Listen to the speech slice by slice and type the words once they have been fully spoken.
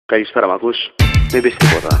Καλησπέρα, μ' ακούς? Μην πεις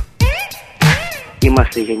τίποτα.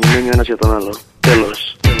 Είμαστε γεννημένοι ο ένας για τον άλλο.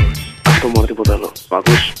 Τέλος. Αυτό μόνο, τίποτα άλλο. Μ'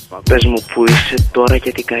 ακούς? Πες μου που είσαι τώρα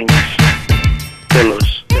και τι κάνεις.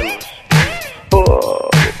 Τέλος.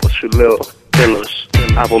 Πώς σου λέω. Τέλος.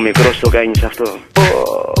 Από μικρός το κάνεις αυτό.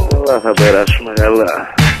 Θα περάσουμε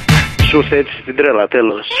καλά. Σου ήρθε έτσι στην τρέλα,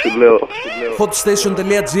 τέλος. Σου λέω.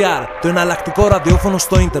 Hotstation.gr, το εναλλακτικό ραδιόφωνο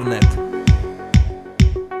στο ίντερνετ.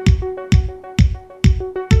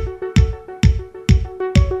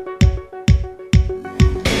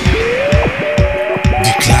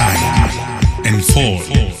 Decline and Fall.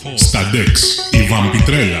 Στα Dex, η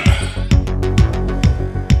Βαμπιτρέλα.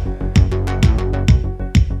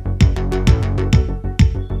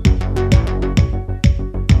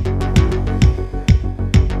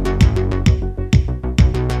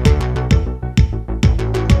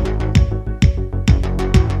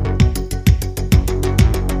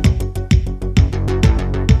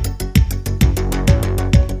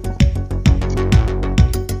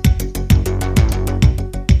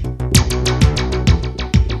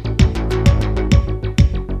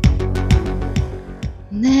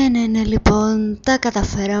 Ναι, λοιπόν, τα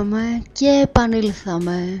καταφέραμε και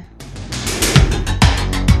επανήλθαμε.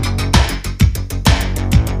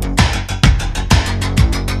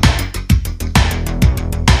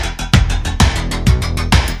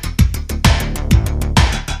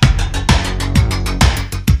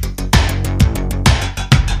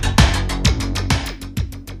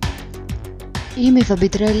 Είμαι η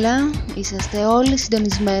Βαμπιτρέλα, είσαστε όλοι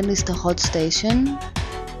συντονισμένοι στο Hot Station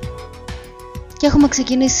και έχουμε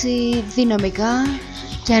ξεκινήσει δυναμικά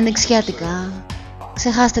και ανοιξιάτικα.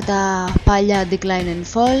 Ξεχάστε τα παλιά Decline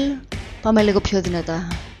and Fall, πάμε λίγο πιο δυνατά.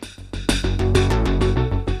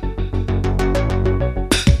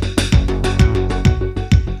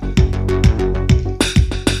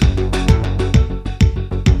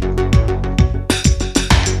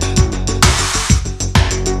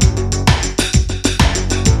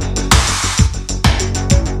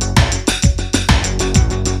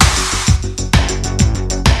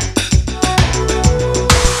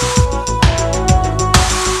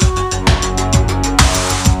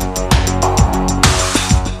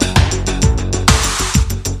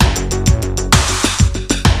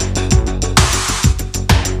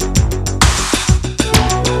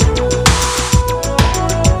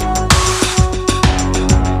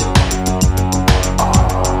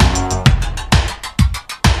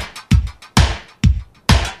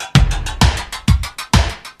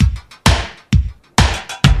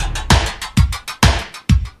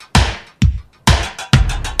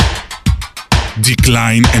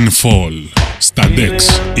 Decline and Fall. Στα Dex,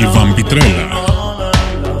 η Βαμπιτρέλα.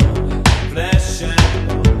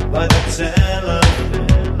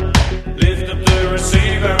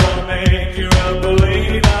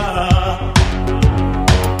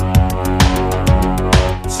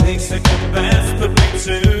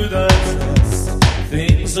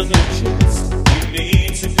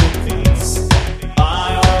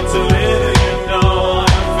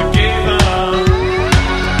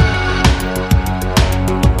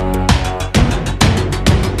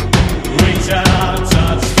 Reach out.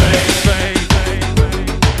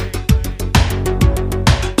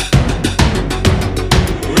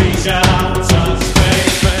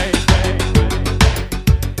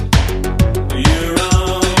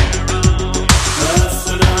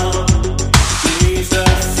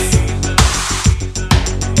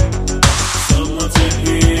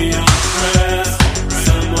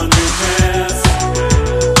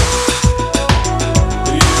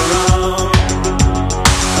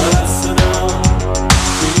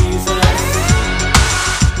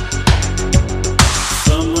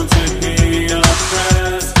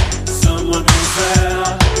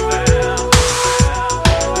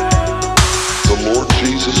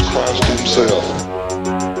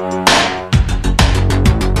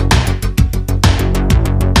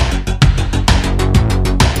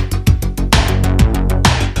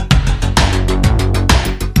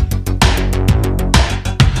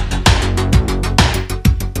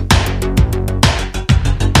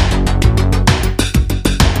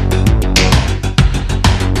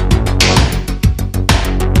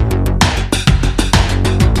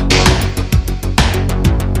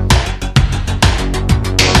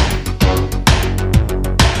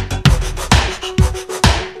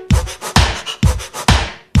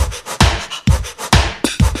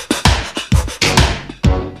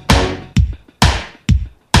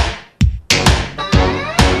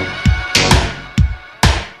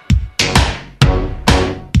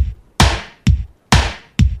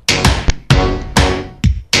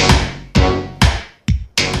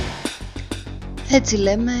 Έτσι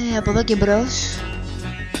λέμε από εδώ και μπρος.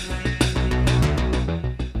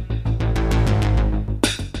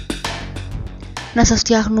 Να σας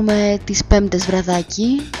φτιάχνουμε τις Πέμπτες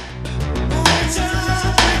βραδάκι.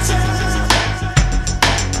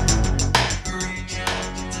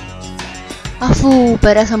 Αφού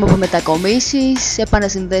περάσαμε από μετακομίσεις,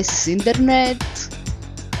 επανασυνδέσεις ίντερνετ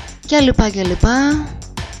και λοιπά και λοιπά,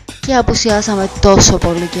 και απουσιάσαμε τόσο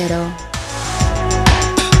πολύ καιρό.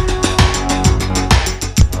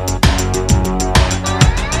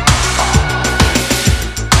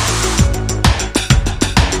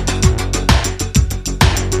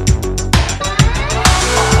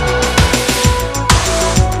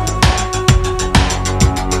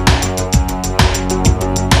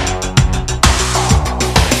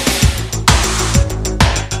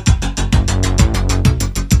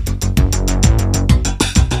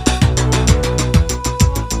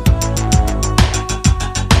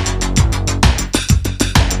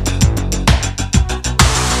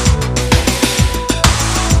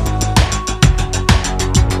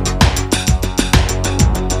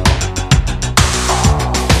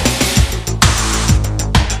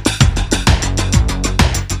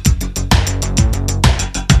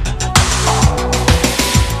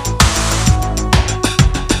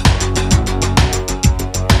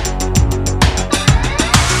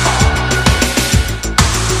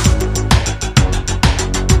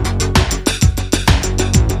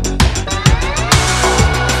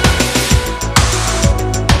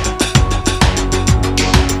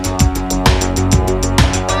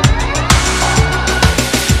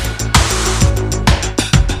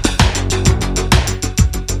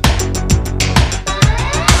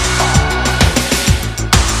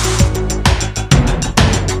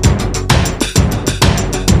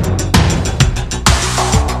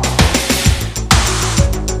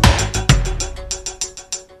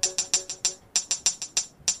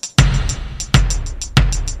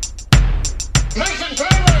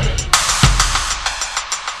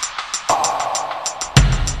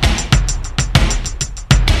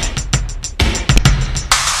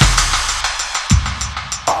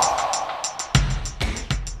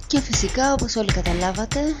 Και φυσικά, όπως όλοι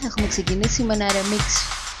καταλάβατε, έχουμε ξεκινήσει με ένα remix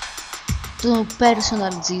του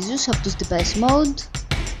Personal Jesus από τους Depeche Mode,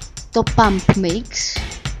 το Pump Mix,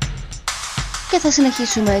 και θα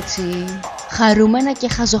συνεχίσουμε έτσι χαρούμενα και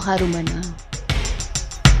χαζοχαρούμενα.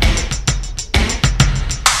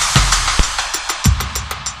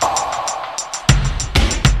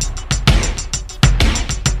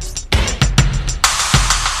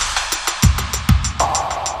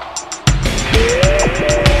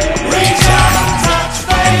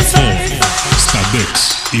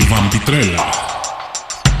 Η Βαμπιτρέλα.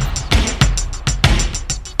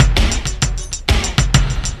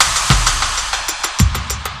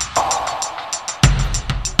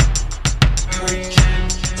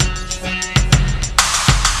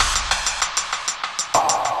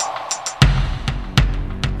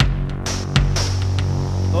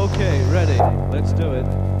 Okay, ready. Let's do it.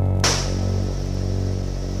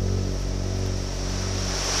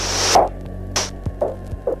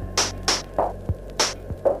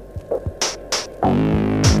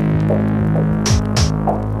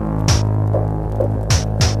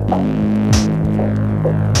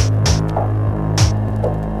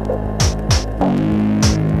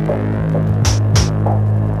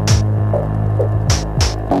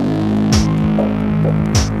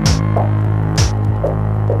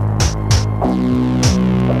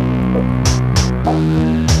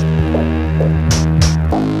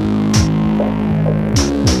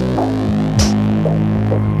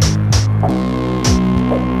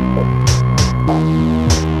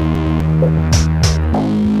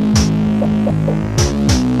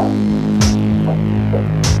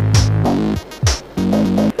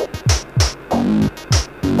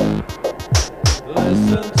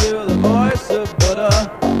 Listen to the voice of Buddha,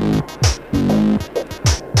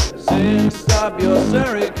 sing, stop your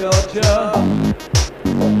sericulture.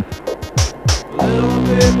 Little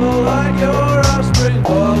people like your offspring,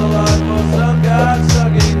 call a lot for some god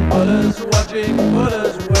sucking. Buddha's watching,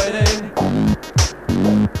 Buddha's waiting.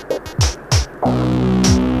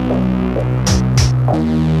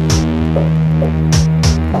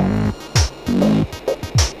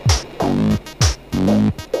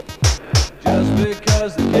 Just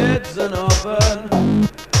because the kid's an orphan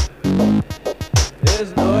is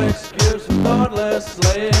no excuse for thoughtless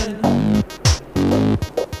slaying.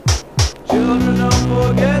 Children, don't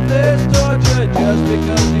forget this torture. Just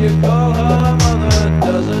because you call her mother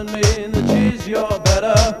doesn't mean that she's your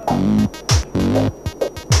better.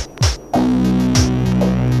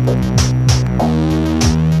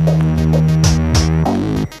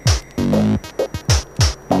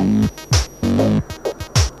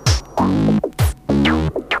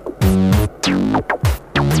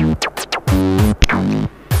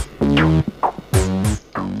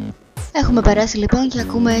 Έχουμε περάσει λοιπόν και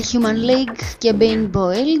ακούμε Human League και Being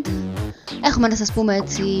Boiled. Έχουμε να σας πούμε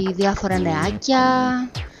έτσι διάφορα νεάκια,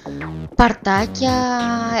 παρτάκια,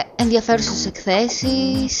 ενδιαφέρουσες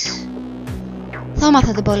εκθέσεις. Θα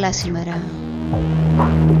μάθετε πολλά σήμερα.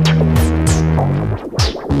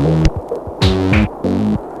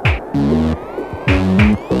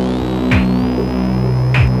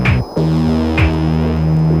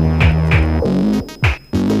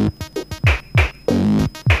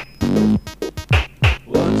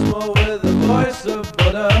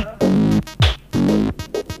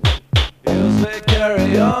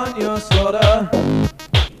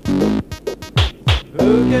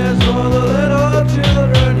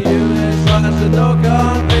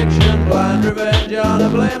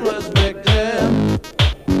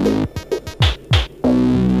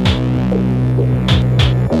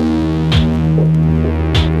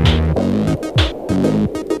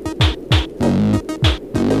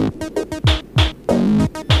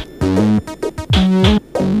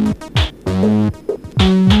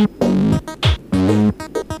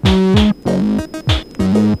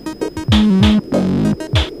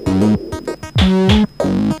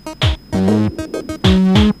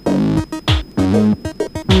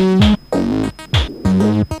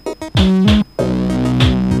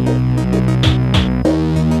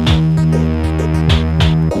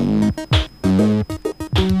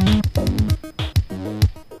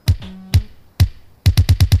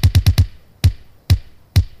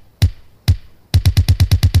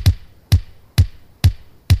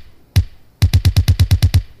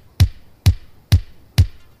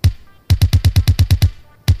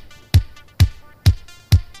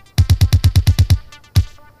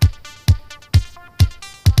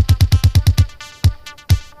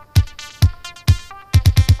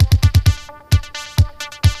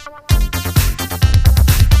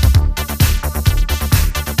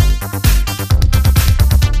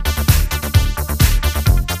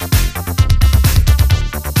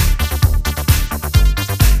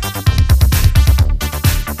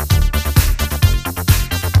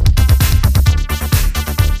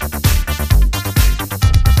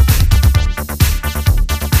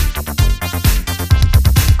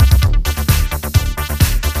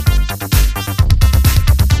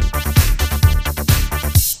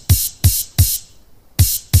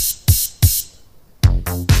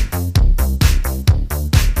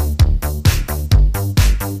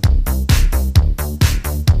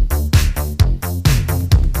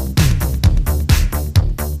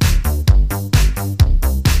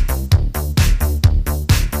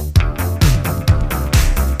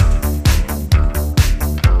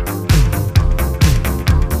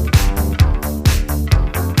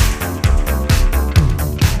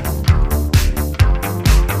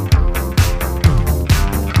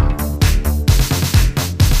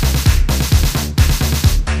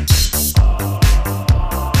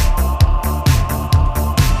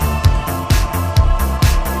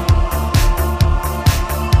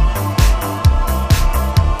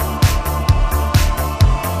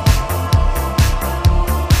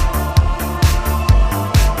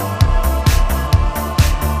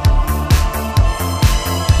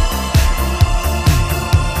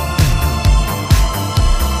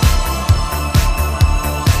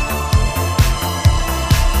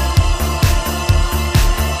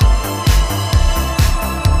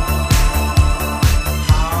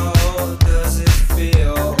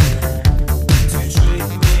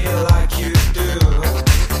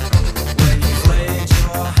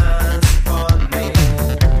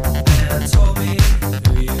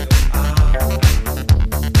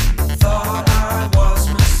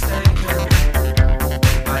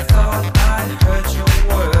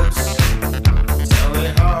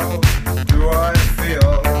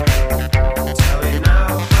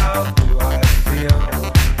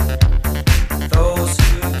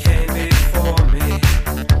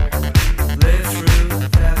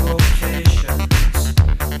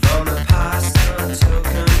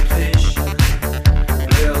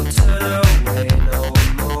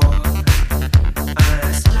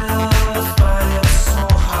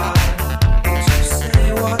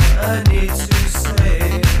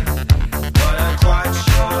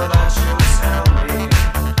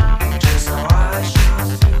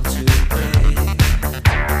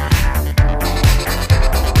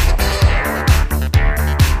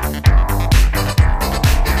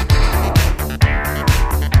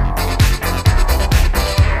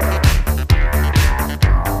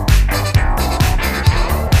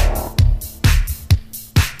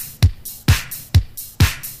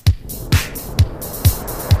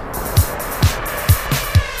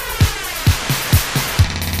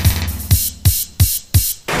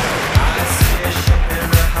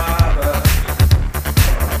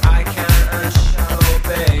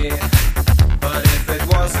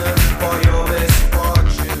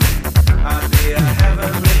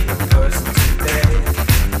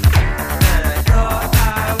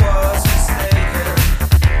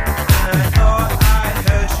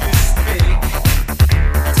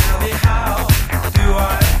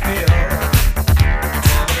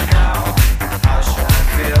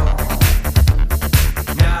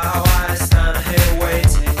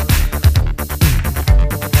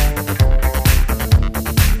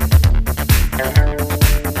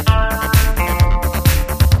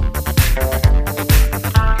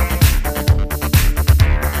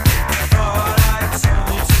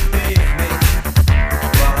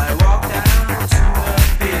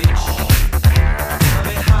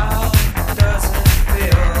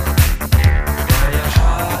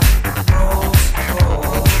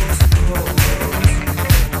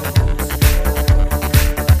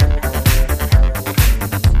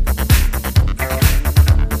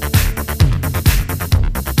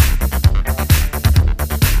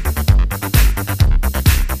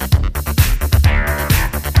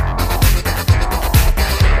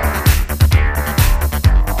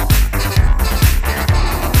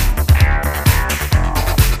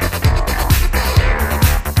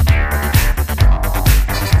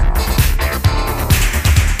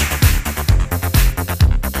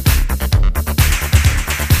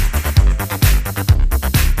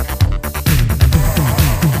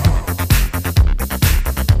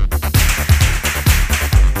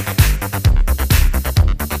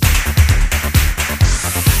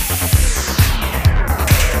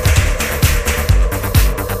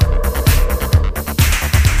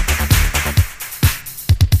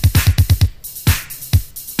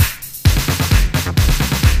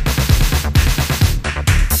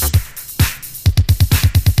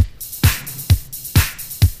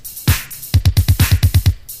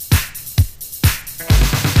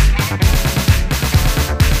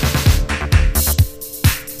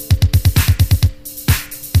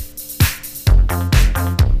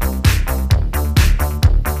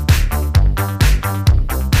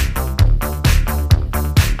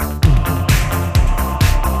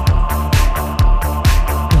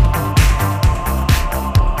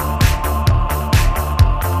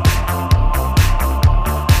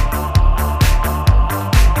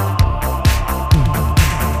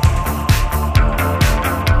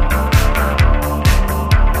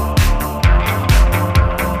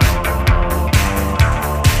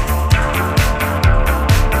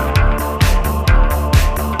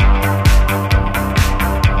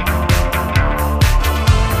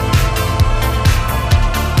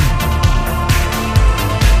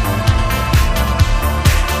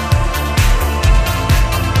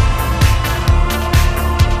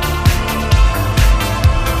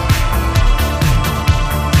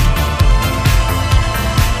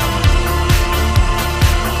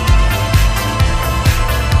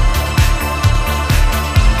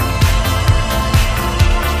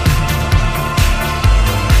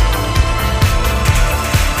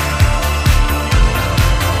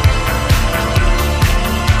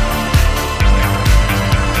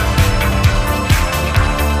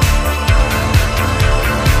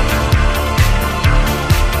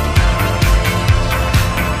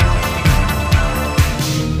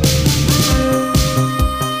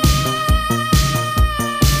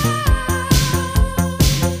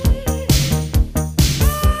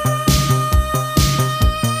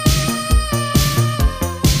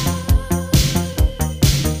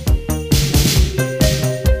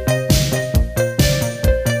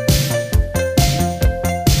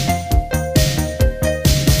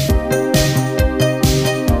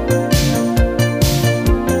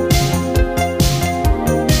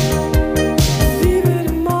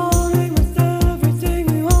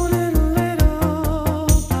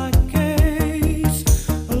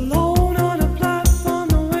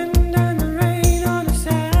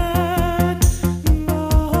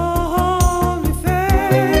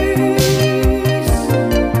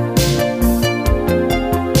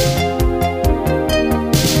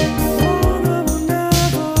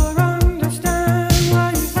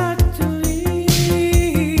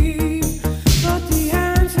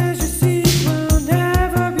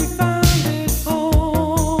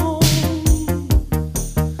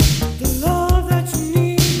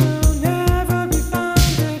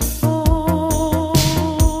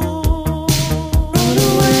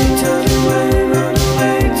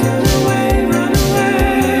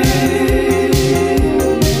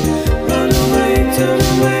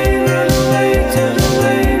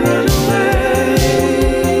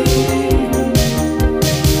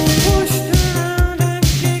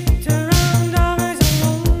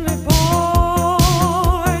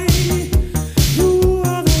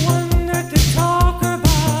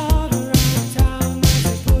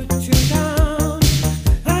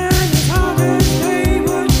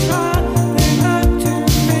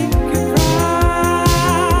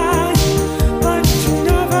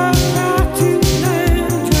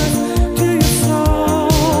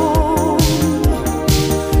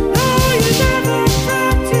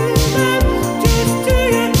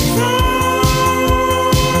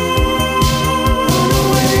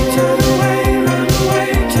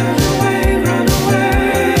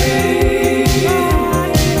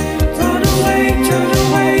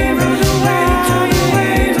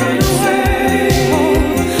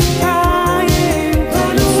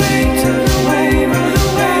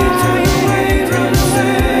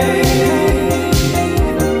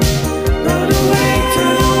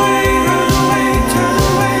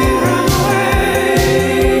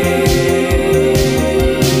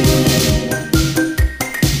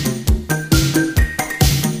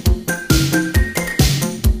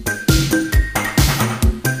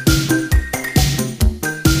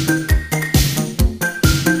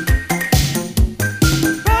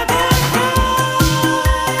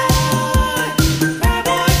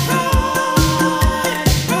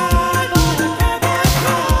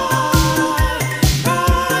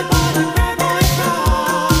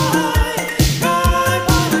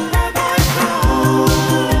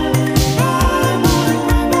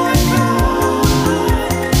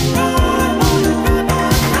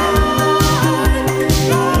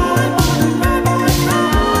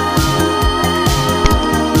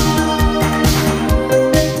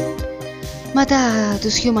 Μετά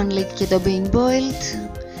τους Human League και το Being Boiled,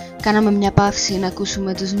 κάναμε μια παύση να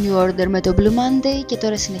ακούσουμε τους New Order με το Blue Monday και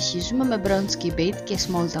τώρα συνεχίζουμε με Bronski Beat και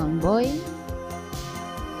Small Town Boy.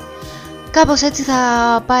 Κάπως έτσι θα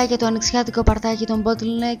πάει και το ανοιξιάτικο παρτάκι των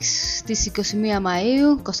Bottlenecks στις 21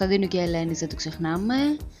 Μαΐου, Κωνσταντίνου και Ελένης δεν το ξεχνάμε.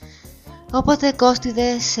 Οπότε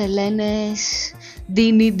Κώστιδες, Ελένες,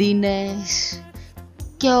 Ντίνες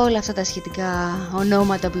και όλα αυτά τα σχετικά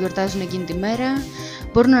ονόματα που γιορτάζουν εκείνη τη μέρα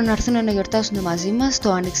μπορούν να έρθουν να γιορτάσουν μαζί μας στο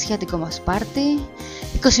ανοιξιάτικο μας πάρτι.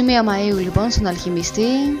 21 Μαΐου λοιπόν στον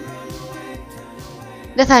Αλχημιστή.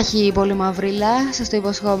 Δεν θα έχει πολύ μαυρίλα, σας το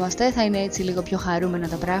υποσχόμαστε, θα είναι έτσι λίγο πιο χαρούμενα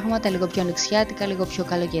τα πράγματα, λίγο πιο ανοιξιάτικα, λίγο πιο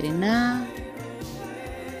καλοκαιρινά.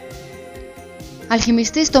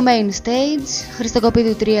 Αλχημιστή στο main stage,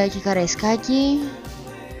 Χριστοκοπίδου 3 και Καραϊσκάκη.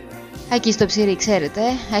 Εκεί στο ψήρι ξέρετε,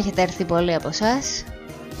 έχετε έρθει πολλοί από εσάς.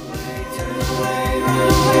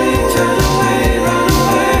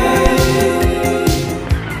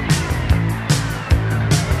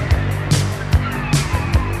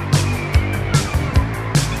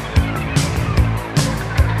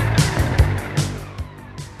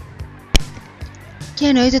 Και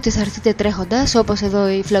εννοείται ότι θα έρθετε τρέχοντας, όπως εδώ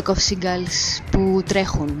οι Flock of Seagulls που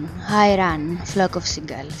τρέχουν. I run, Flock of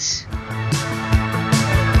Seagulls.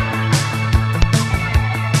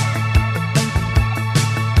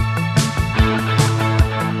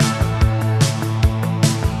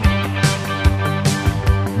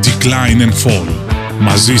 Decline and Fall.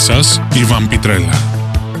 Μαζί σας η Βαμπιτρέλα.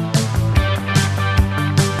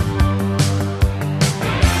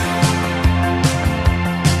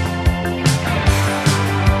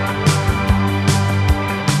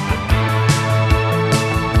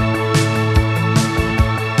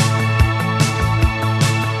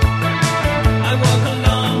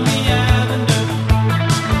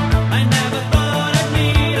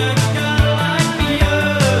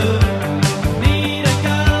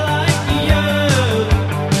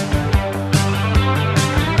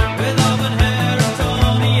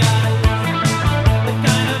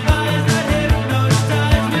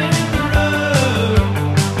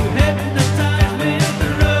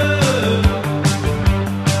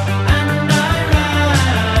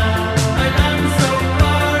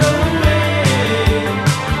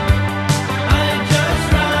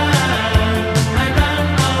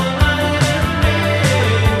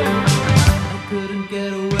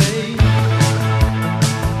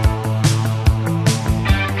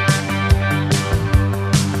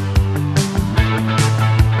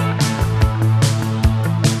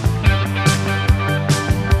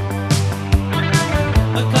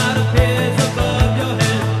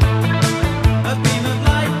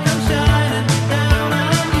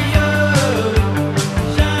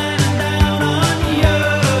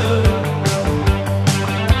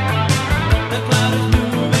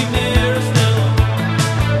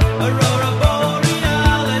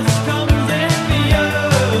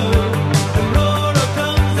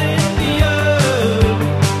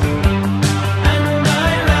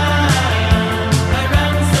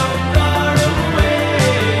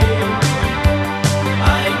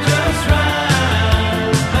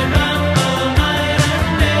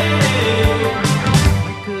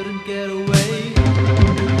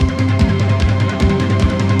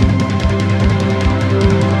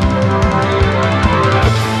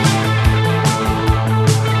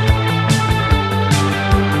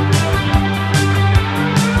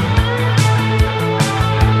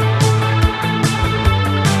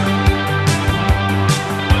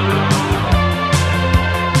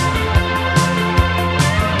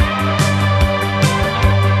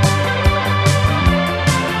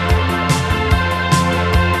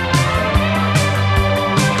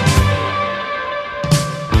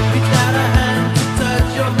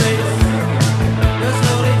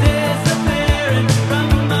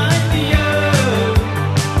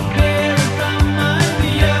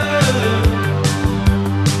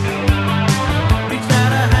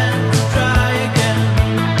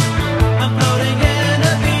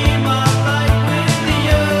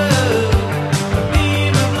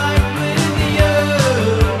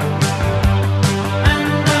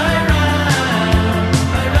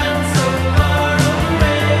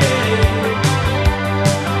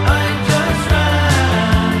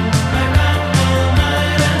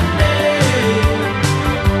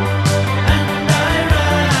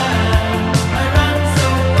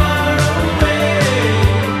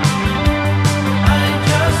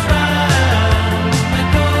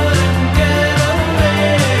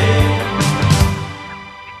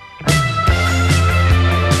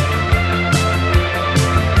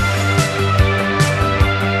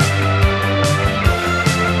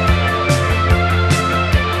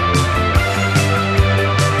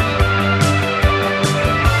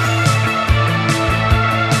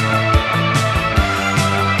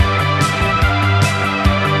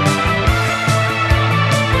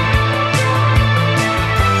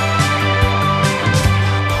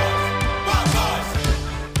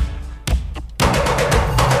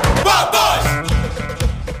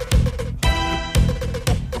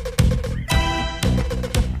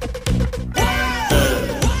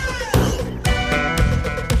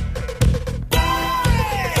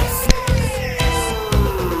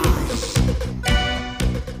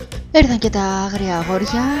 Ήρθαν και τα άγρια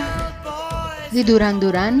αγόρια, η Duran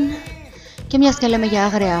Duran. Και μιας και λέμε για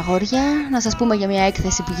άγρια αγόρια, να σας πούμε για μια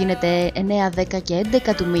έκθεση που γίνεται 9, 10 και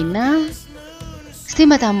 11 του μήνα στη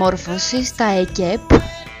Μεταμόρφωση, στα ΕΚΕΠ.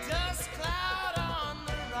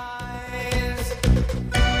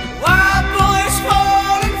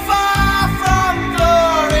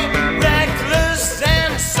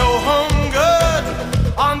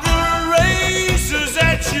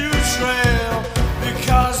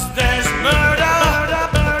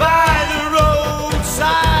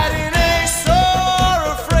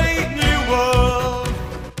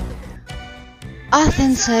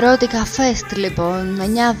 Athens Erotica Fest λοιπόν,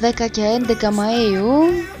 9, 10 και 11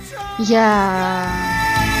 Μαΐου για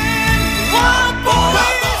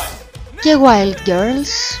και Wild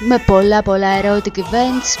Girls με πολλά erotic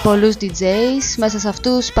events, πολλούς DJs, μέσα σε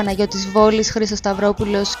αυτούς Παναγιώτης Βόλης, Χρήστος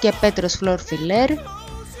Σταυρόπουλος και Πέτρος Φλόρφιλερ.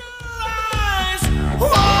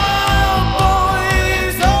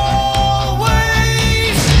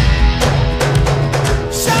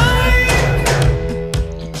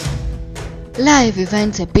 Live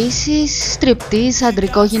events επίσης, striptease,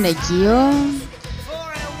 αντρικό γυναικείο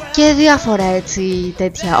και διάφορα έτσι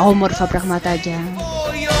τέτοια όμορφα πραγματάκια.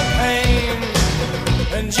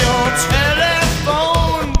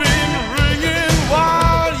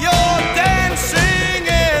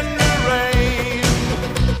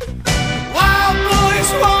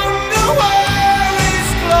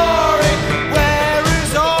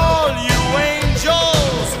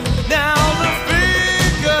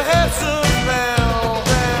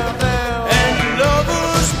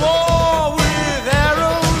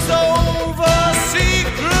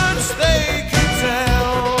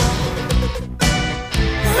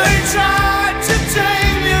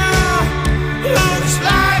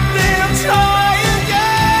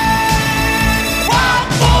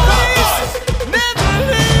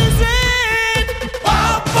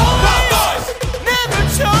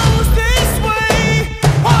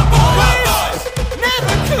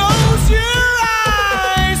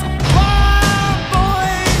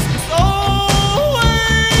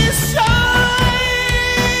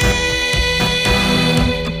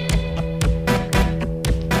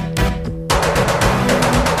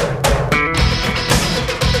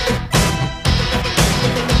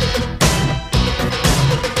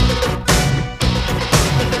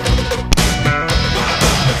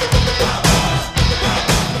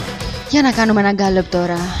 Για να κάνουμε ένα γκάλωπ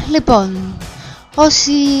τώρα. Λοιπόν,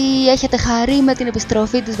 όσοι έχετε χαρεί με την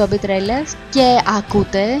επιστροφή της Βαμπιτρέλας και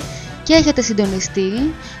ακούτε και έχετε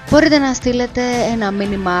συντονιστεί, μπορείτε να στείλετε ένα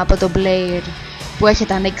μήνυμα από το player που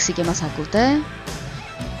έχετε ανοίξει και μας ακούτε.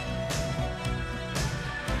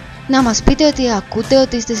 Να μας πείτε ότι ακούτε,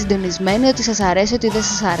 ότι είστε συντονισμένοι, ότι σας αρέσει, ότι δεν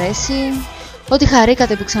σας αρέσει, ότι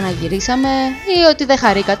χαρήκατε που ξαναγυρίσαμε ή ότι δεν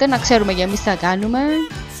χαρήκατε, να ξέρουμε για εμείς τι θα κάνουμε.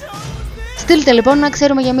 Στείλτε λοιπόν να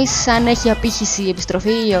ξέρουμε για εμείς αν έχει απήχηση η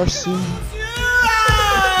επιστροφή ή όχι.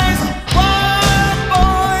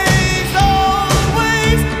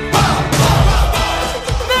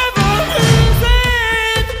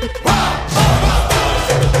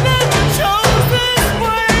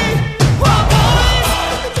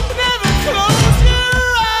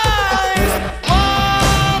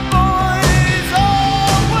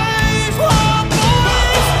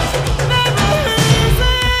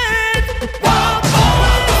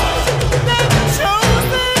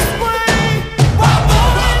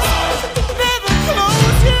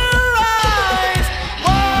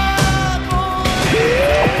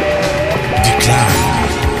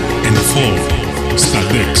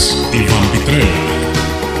 Stadex, η Βαμπιτρέλα.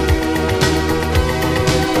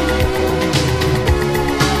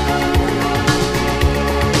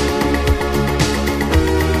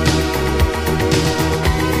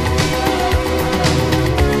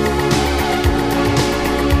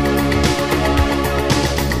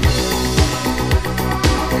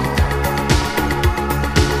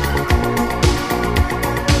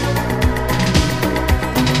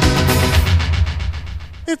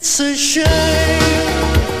 It's a shame.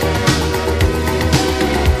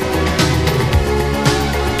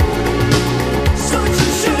 Such a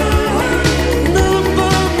shame.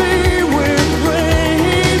 Number me with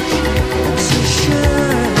rage. It's a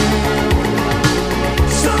shame.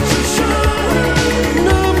 Such a shame.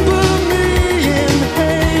 Number me in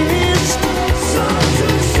haste. Such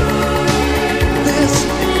a shame. This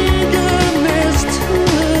eagerness to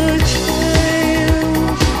change.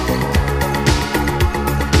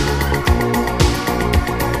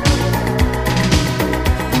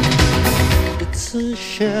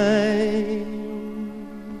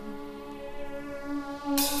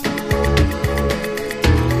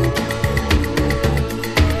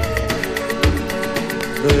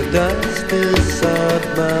 dust beside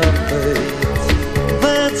my face.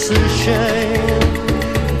 That's a shame.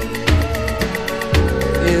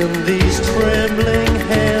 In these trembling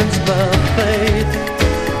hands, my faith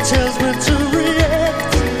tells me to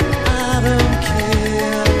react. I don't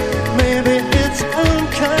care. Maybe it's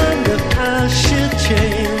unkind that I should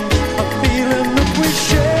change a feeling that we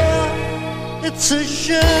share. It's a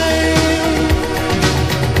shame.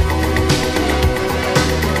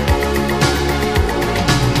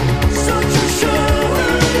 Such a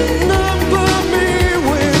shame. Number me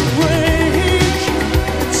with rage.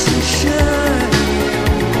 It's a shame.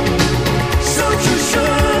 Such a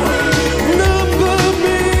shame. Number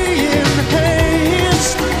me in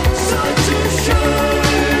haste. Such a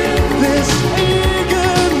shame. This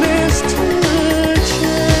eagerness to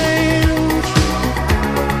change.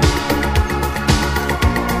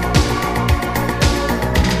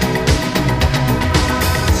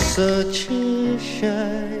 Such a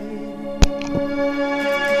shame.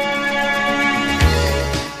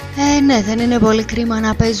 Ναι, δεν είναι πολύ κρίμα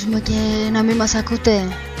να παίζουμε και να μην μας ακούτε.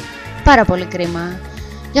 Πάρα πολύ κρίμα.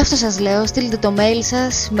 Γι' αυτό σας λέω, στείλτε το mail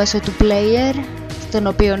σας μέσω του player, στον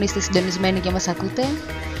οποίο είστε συντονισμένοι και μας ακούτε,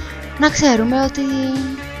 να ξέρουμε ότι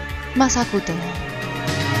μας ακούτε.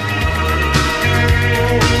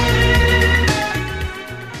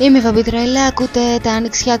 Είμαι η Φαμπιτρέλα, ακούτε τα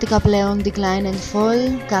ανοιξιάτικα πλέον Decline and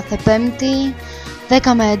Fall κάθε Πέμπτη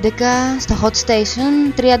 10 με 11 στο Hot Station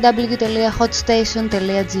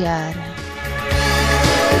www.hotstation.gr.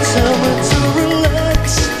 Tell me to relax,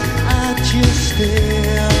 I just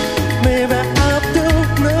stare. Maybe I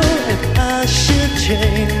don't know if I should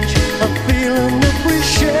change a feeling that we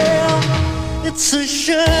share. It's a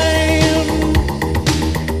shame.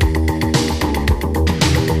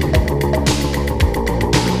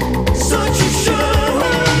 Such a shame.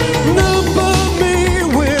 Number me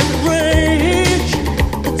with rage.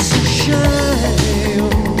 It's a shame.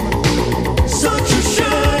 Such a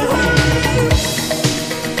shame.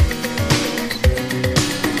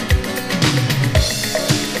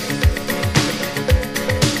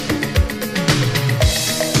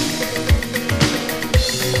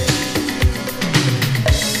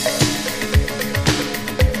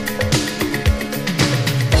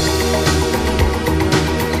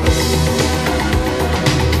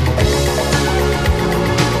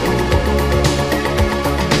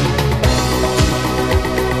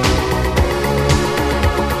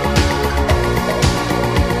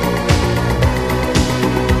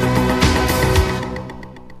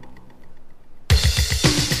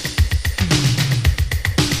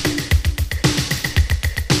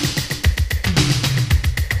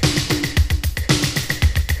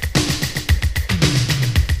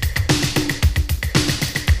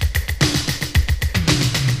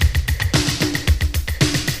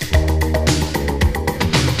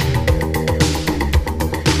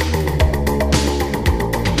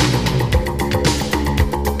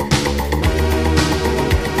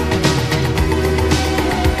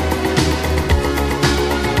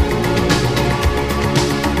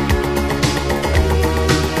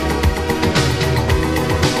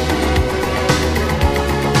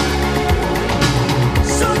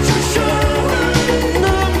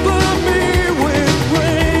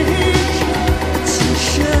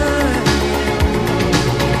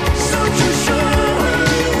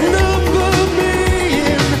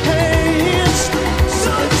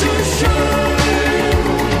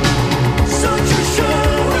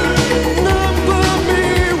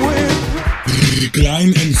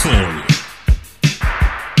 Decline and Fall.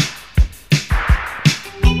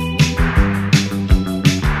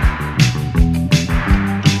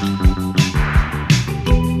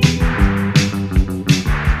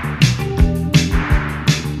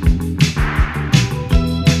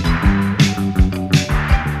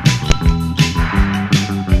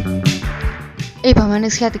 Είπαμε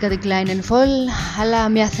ανοιξιάτικα Decline and Fall, αλλά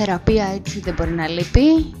μια θεραπεία έτσι δεν μπορεί να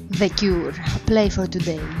λείπει. The Cure, Play for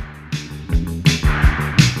Today.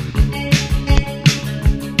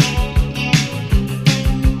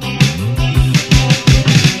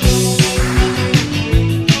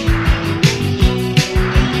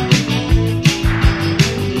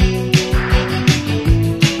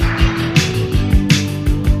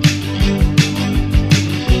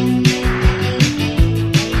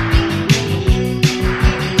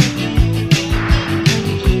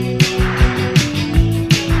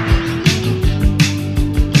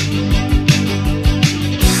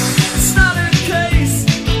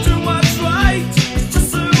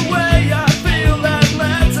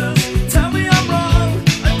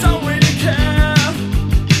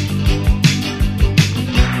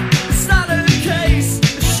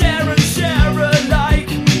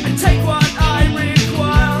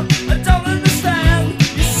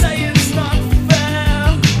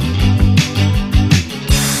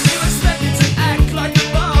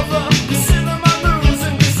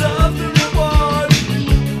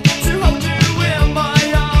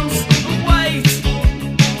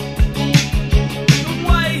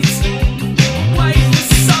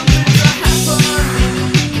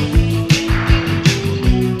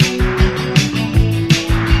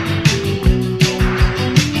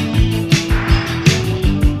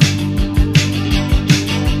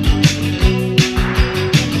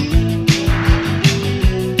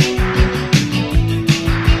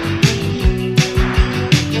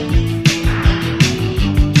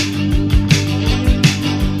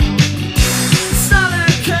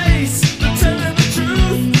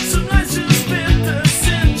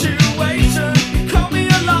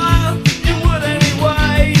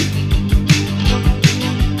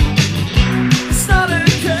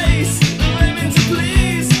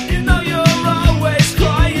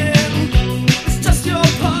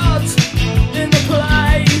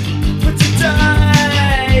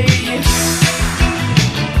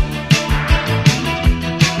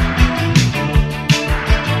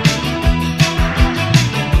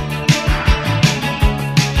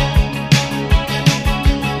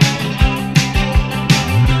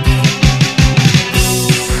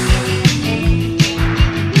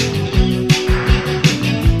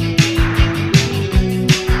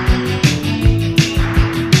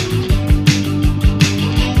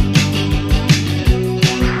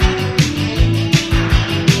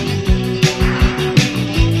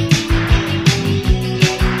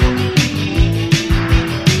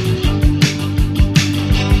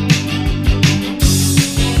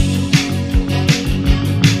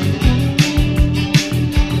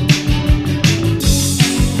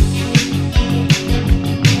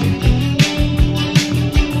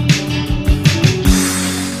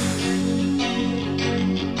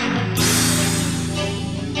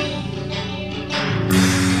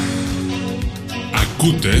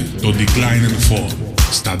 Ακούτε το Decline and Fall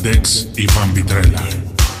στα Dex η Βαμπιτρέλα.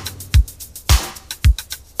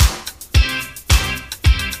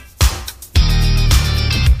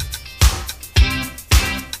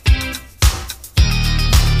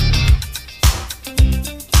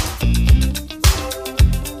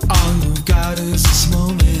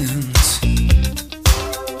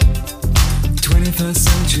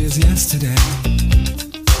 Yesterday,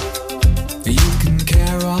 you can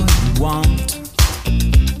care all you want.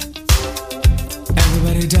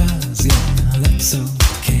 Everybody does, yeah, that's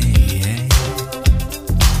okay.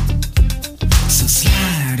 So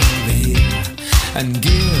slide over here and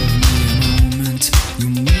give me a moment.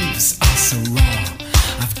 Your moves are so raw.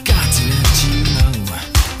 I've got to let you know.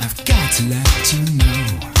 I've got to let you know.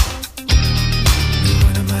 You're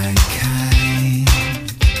one of my kind.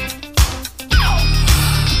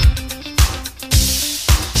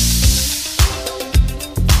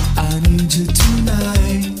 I need you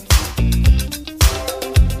tonight,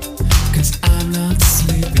 'cause I'm not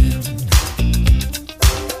sleeping.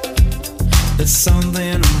 There's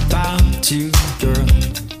something about you, girl,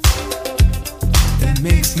 that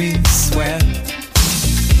makes me sweat.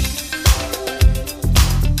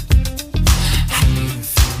 How do you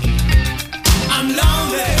feel? I'm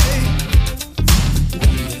lonely.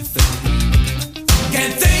 What do you think?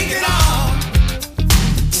 Can't think at all.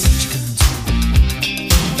 What you gonna do?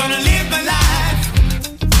 Gonna live my life.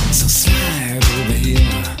 So slide over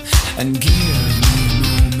here and give me a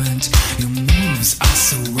moment. Your moves are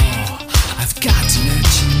so raw. I've got to let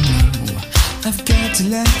you know. I've got to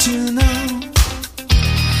let you know.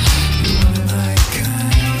 You are my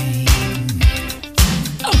kind.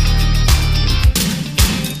 Oh.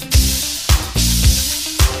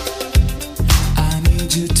 I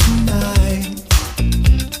need you tonight,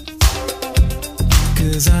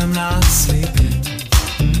 'cause I'm not sleeping.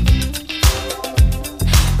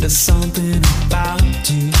 There's something about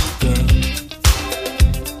you, girl,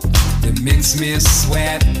 that makes me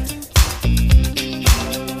sweat.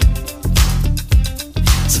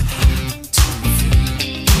 So how do you feel?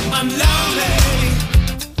 I'm lonely.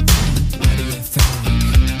 What do you think?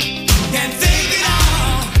 Can't think at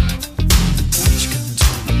all. What you gonna do?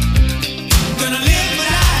 Gonna live my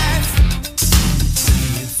life. What do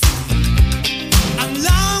you think? I'm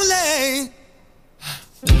lonely.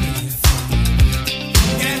 What do you think?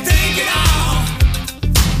 Can't think at all.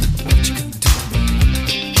 What you gonna do?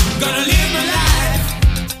 Gonna live my life.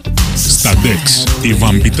 Στα Dex η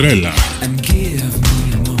Βαμπιτρέλα. And give me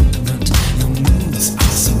a moment. Your moves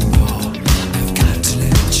are so raw. I've got to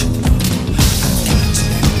let you know. I've got to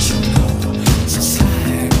let you know. So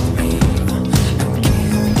slide over here and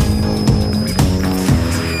give me a moment.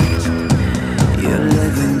 You're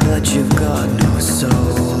living but you've got no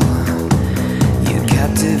soul. You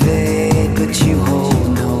captivate but you hold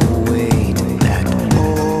no weight at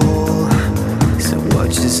all. So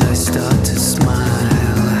watch as I start to smile.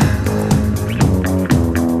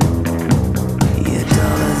 You're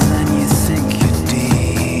duller than you think you're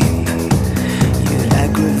deep. You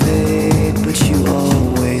aggravate but you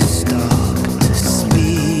always stop to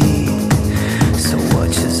speak. So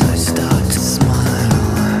watch as I start to smile.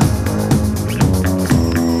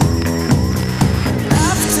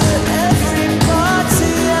 After every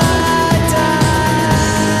party I die.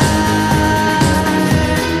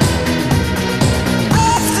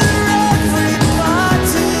 After every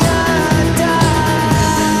party I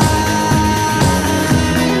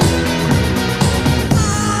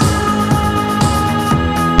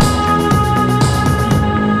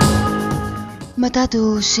Μετά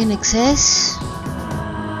του Synexes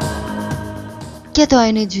και το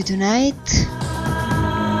I Need You Tonight,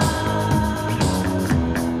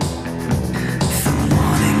 The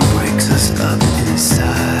morning breaks us up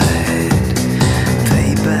inside.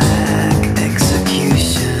 Payback,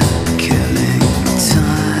 execution, killing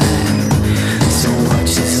time. So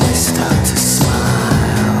watch as I start to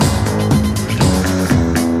smile.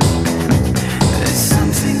 There's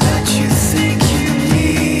something that you think you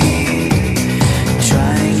need.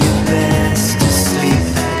 Trying your best to sleep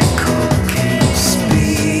at cocaine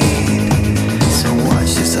speed. So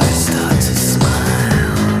watch as I start to smile.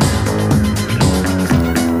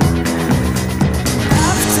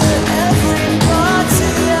 After every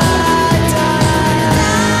party I die.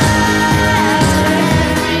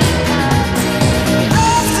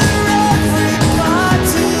 After every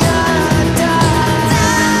party I die.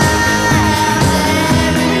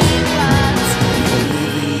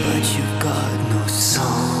 But you've got no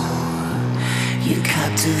soul. You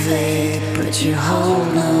captivate but you hold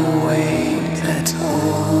no weight at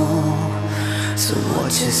all. So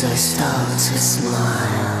watch as I start to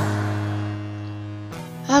smile.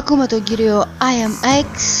 Ακούμε τον κύριο IMX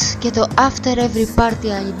και το After Every Party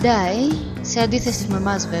I Die, σε αντίθεση με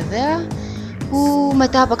εμάς βέβαια, που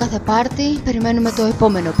μετά από κάθε πάρτι περιμένουμε το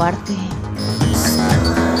επόμενο πάρτι.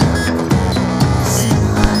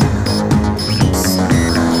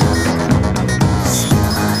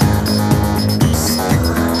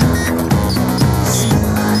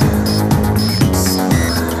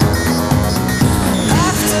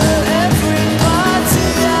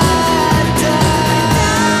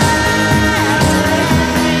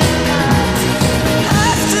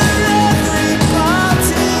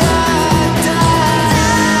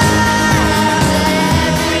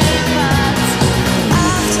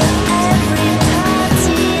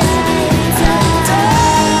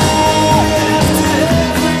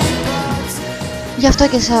 Γι' αυτό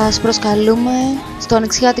και σας προσκαλούμε στο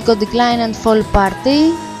ανοιξιάτικο Decline and Fall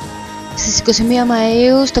Party στις 21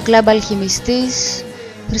 Μαΐου στο κλαμπ Αλχημιστής,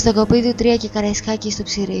 Χριστοκοπήδιου 3 και Καραϊσκάκη στο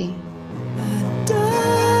Ψηρή.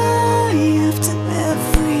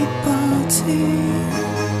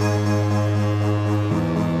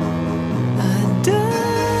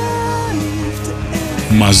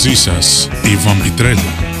 Μαζί σας η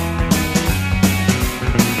Βαμπιτρέλα.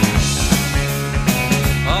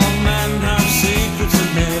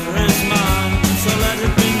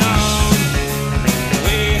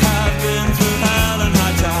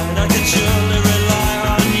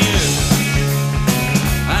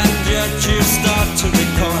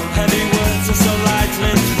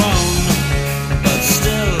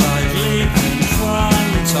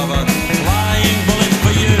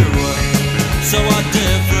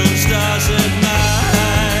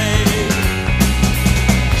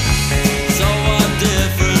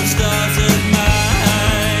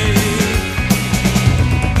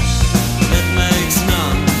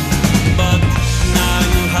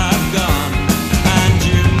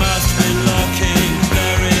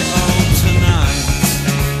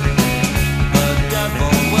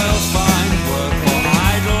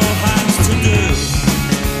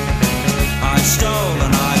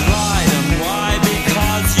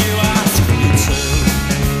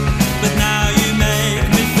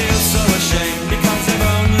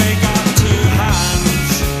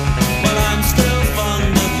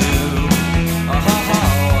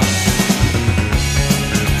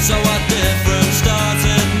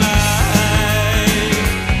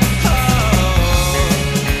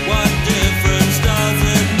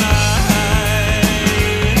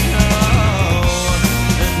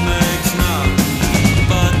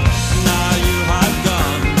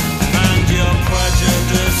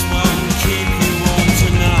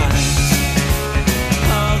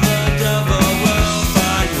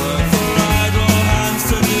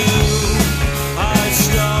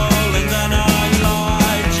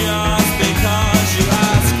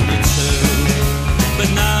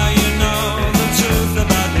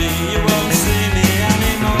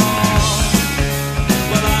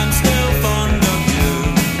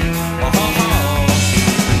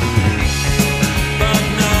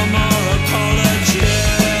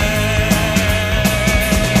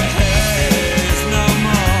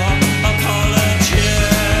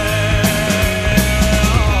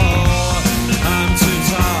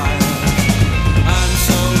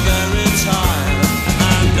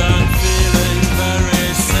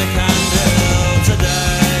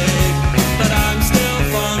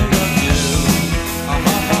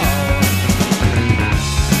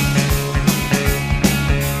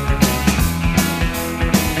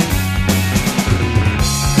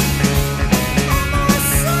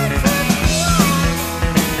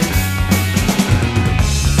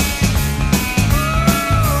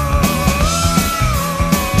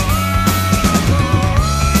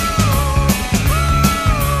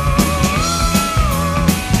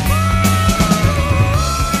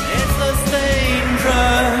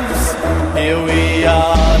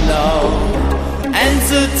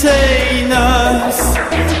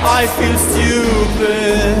 I feel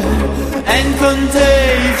stupid and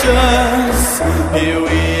contagious. Here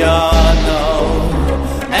we are now,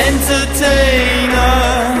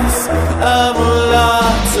 entertainers, a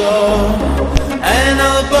mulatto, an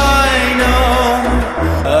albino,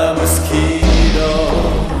 a mosquito.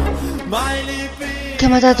 Και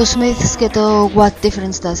μετά το Smiths και το What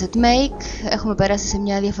Difference Does It Make, έχουμε περάσει σε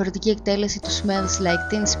μια διαφορετική εκτέλεση του Smells Like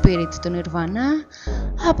Teen Spirit του Nirvana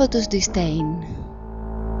από τους Disdain.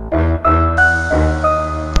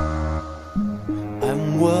 I'm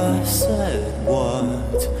worse at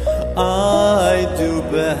what I do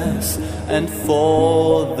best, and for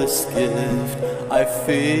this gift I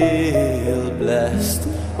feel blessed.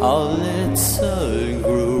 Our little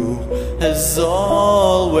group has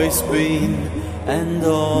always been and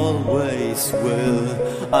always will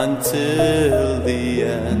until the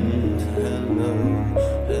end. Hello,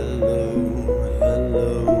 hello, hello,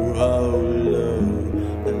 how low,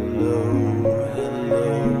 hello, hello,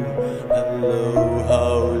 hello,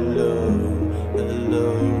 how low, hello,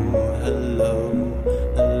 hello,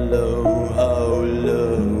 hello, how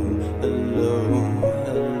low, hello,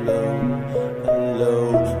 hello, hello.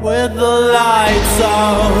 With the lights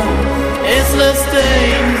out, it's less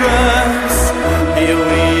dangerous. Here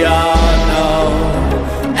we are now,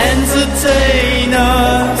 entertain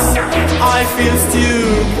us. I feel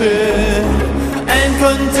stupid and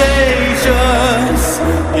contagious.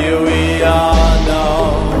 Here we are now,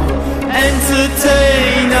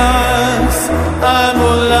 entertain us. A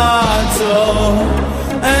mulatto,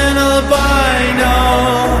 an albino,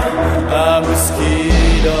 a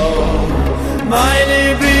mosquito, my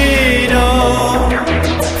libido.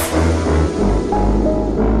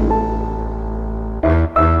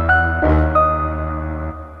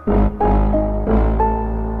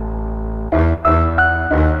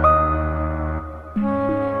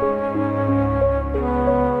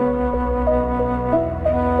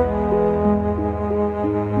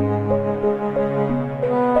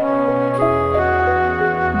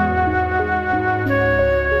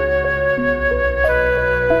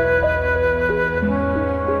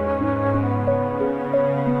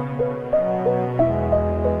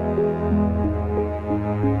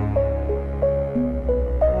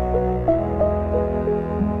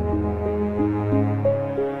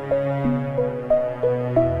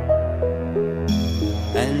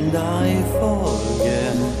 And I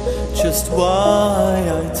forget just why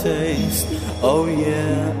I taste. Oh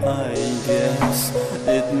yeah, I guess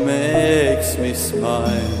it makes me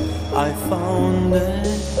smile. I found it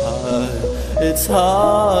hard, it's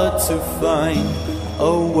hard to find.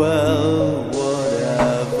 Oh well,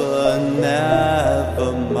 whatever,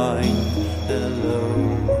 never mind. Hello,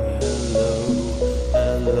 hello,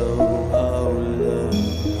 hello, how low,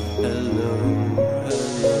 hello,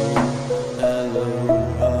 hello, hello,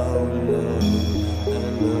 how low,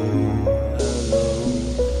 hello, hello,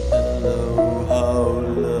 hello, how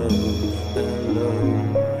low, hello,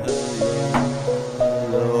 hello,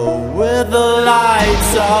 hello. With the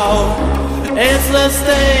lights out, it's less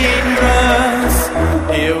dangerous.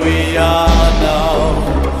 Here we are now,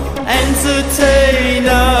 entertain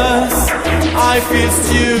us. I feel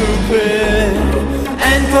stupid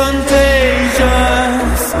and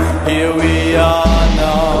contagious. Here we are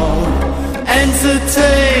now,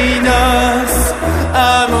 entertain us.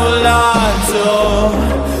 A mulatto,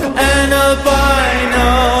 an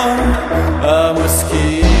albino, a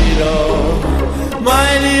mosquito, my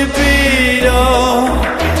libido.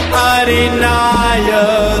 I deny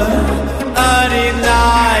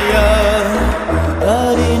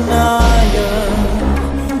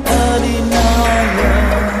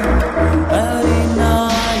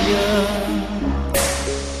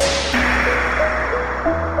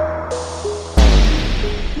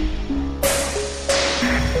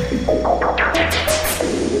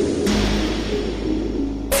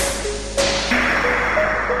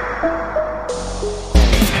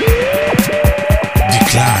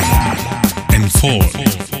Decline and Fall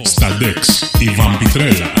στα Dex, η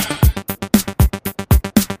Vampithrella.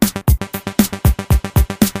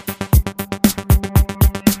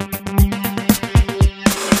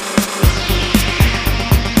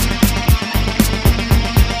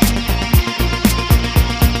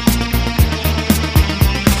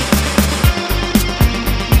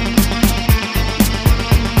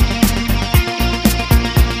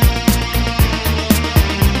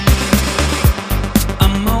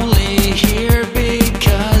 I'm only here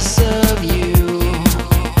because of you.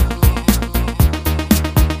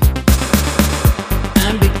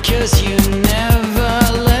 And because you never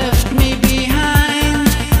left me behind.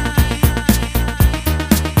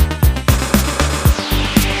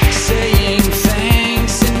 Saying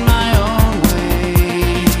thanks in my own way.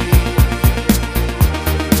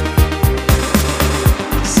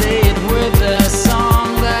 Say it with a song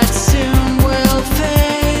that soon will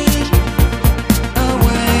fade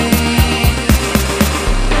away.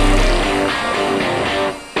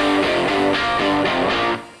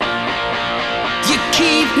 You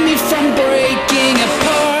keep me from breaking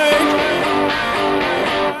apart.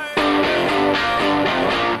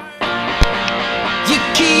 You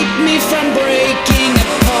keep me from breaking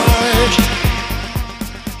apart.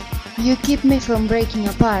 You keep me from breaking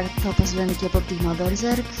apart, όπως λένε και από τη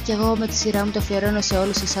Berserk. Και εγώ με τη σειρά μου το αφιερώνω σε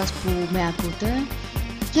όλους εσάς που με ακούτε.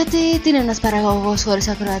 Γιατί τι είναι ένας παραγωγός χωρίς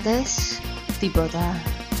ακροατές? Τίποτα.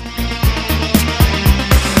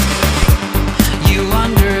 You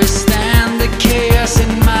understand the case.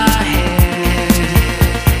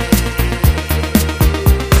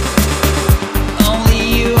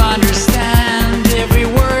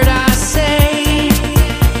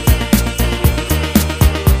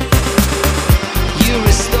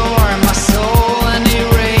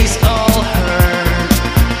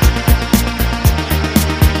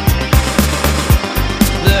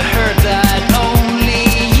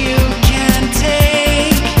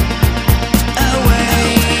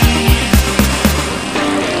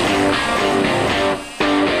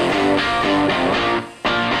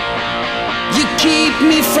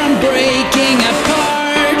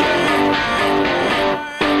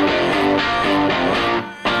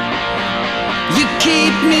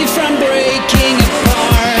 me from breaking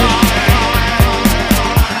apart.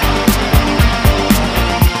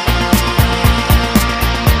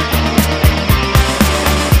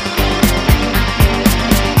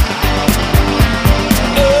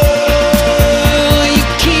 Oh, you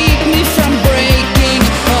keep me from breaking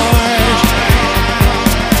apart.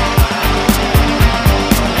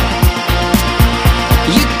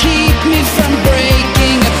 You keep me from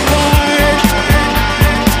breaking apart.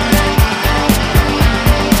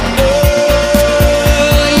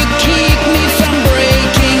 Oh, you keep me from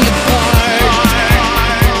breaking apart.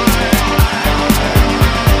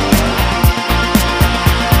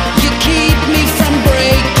 You keep me from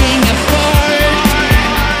breaking apart.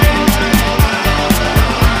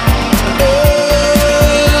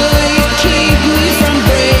 Oh, you keep me from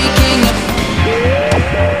breaking apart.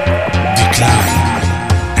 Decline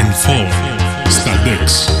and fall. Staldex,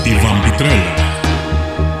 η Βαμπιτρέλα.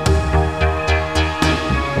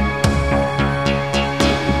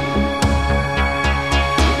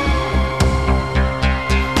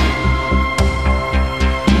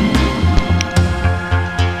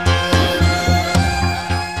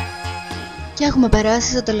 Και έχουμε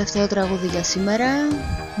περάσει στο τελευταίο τραγούδι για σήμερα.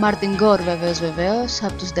 Martin Gore βεβαίως,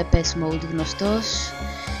 από τους Depeche Mode γνωστός.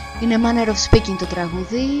 Είναι Manner of Speaking το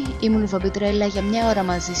τραγούδι. Ήμουν η Βαμπιτρέλα για μια ώρα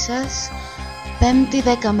μαζί σας. 5η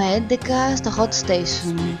 10 με 11 στο Hot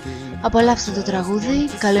Station. Απολαύστε το τραγούδι.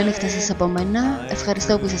 Καλή νύχτα σας από μένα.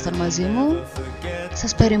 Ευχαριστώ που ήσασταν μαζί μου.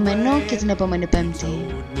 Σας περιμένω και την επόμενη Πέμπτη.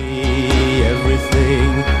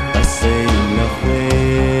 Everything by saying nothing.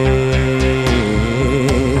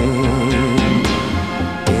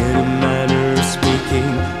 In a manner of speaking,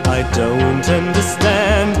 I don't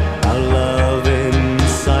understand how love in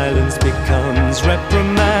silence becomes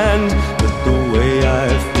reprimand. But the way I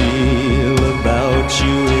feel about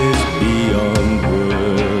you is beyond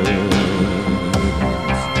words.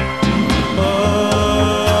 Oh,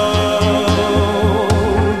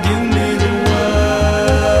 give me the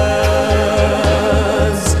words.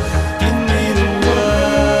 Give me the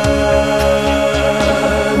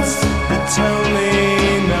words that tell me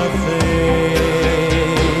nothing.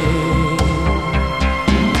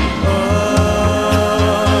 Oh,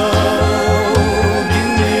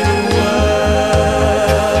 give me the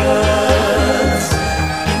words.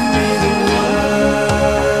 Give me the words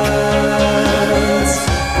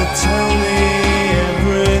that tell me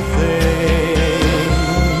everything.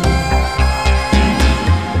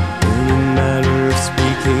 In a manner of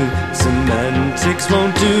speaking, semantics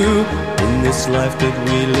won't do. In this life that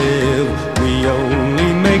we live, we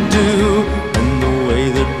only make do. And the way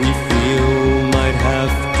that we feel might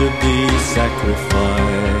have to be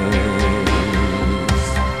sacrificed.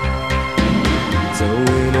 So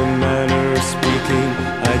in a manner of speaking,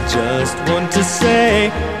 I just want to say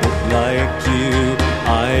that like you,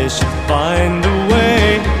 I should find a way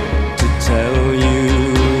to tell you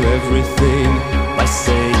everything by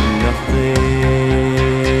saying nothing.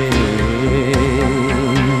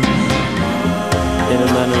 In a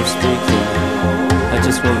manner of speaking, I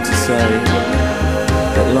just want to say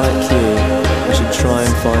that like you, I should try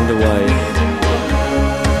and find a way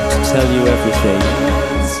to tell you everything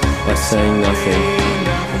by saying nothing.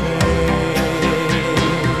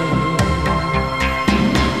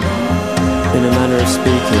 In a manner of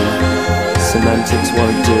speaking, semantics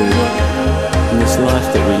won't do. In this life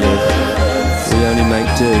that we live, we only make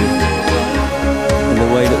do. And the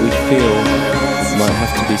way that we feel might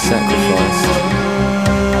have to be sacrificed.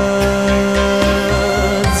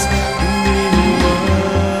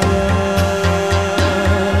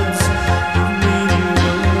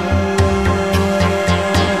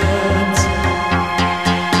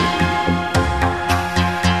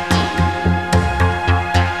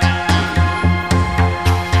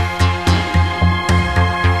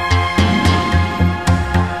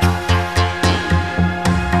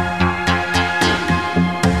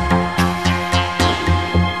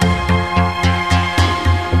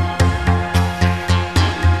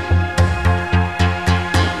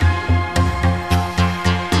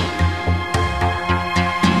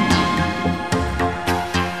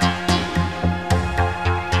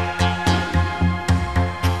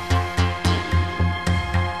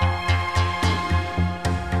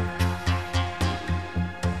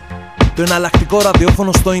 Το εναλλακτικό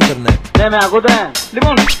ραδιόφωνο στο ίντερνετ. Ναι, με ακούτε?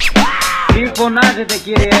 Λοιπόν, μη φωνάζετε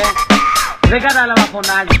κύριε. Δεν κατάλαβα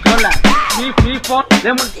φωνάζεις κιόλας. Μη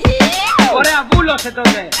δεν μου... Ωραία, βούλωσε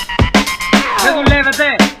τότε. Δεν δουλεύετε?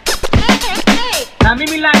 Να μην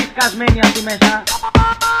μιλάει σκασμένη αυτή μέσα.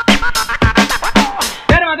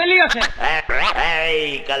 Τέρμα, τελείωσε.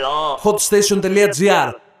 Hotstation.gr